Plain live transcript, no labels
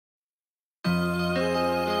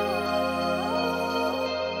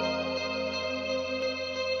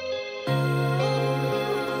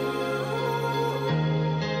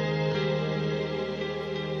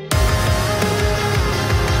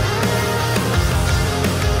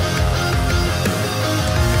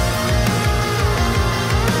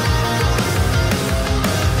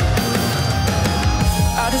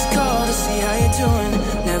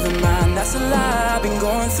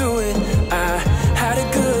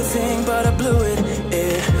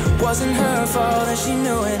wasn't her fault and she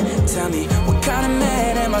knew it. Tell me, what kind of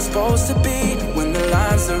man am I supposed to be when the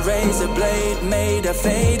lines the razor blade made are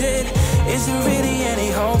faded? Is there really any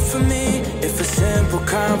hope for me if a simple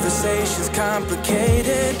conversation's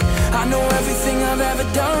complicated? I know everything I've ever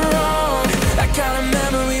done wrong. That kind of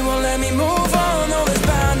memory won't let me move on. Though there's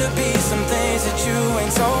bound to be some things that you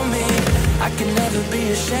ain't told me. I can never be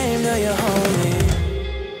ashamed of your homie.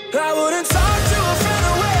 I wouldn't talk to a friend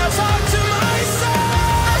the way I talk to myself.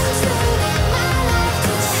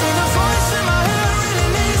 See the voice in my head really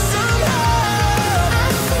needs some help.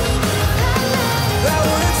 I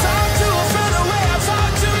wouldn't talk to a friend the way I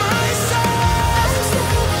talk to myself.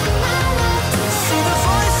 See the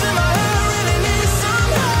voice in my head really needs some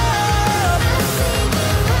help.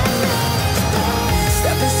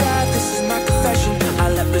 Step inside, this is my confession. I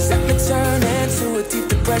let resentment turn into a deep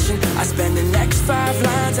depression. I spend the next 5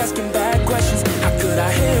 lines asking bad questions. How could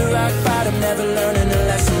I hit rock bottom, never learning a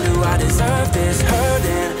lesson? Do I deserve this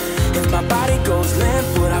hurting? If my body goes limp,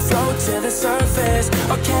 would I float to the surface?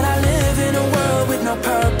 Or can I live in a world with no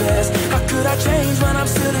purpose? How could I change when I'm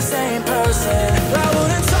still the same person? I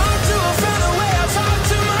wouldn't talk to a friend the way I talk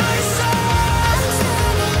to myself.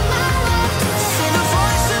 See the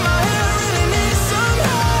voice in my head really needs some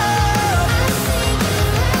help.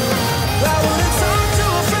 I wouldn't talk to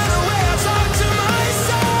a friend the way I talk to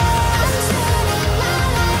myself.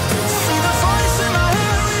 See the voice in my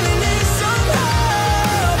head really needs some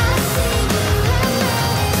help.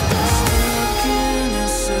 Stuck in a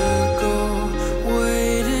circle,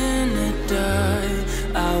 waiting to die.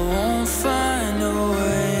 I won't find a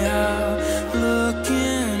way out.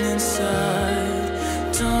 Looking inside,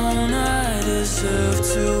 don't I deserve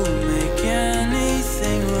to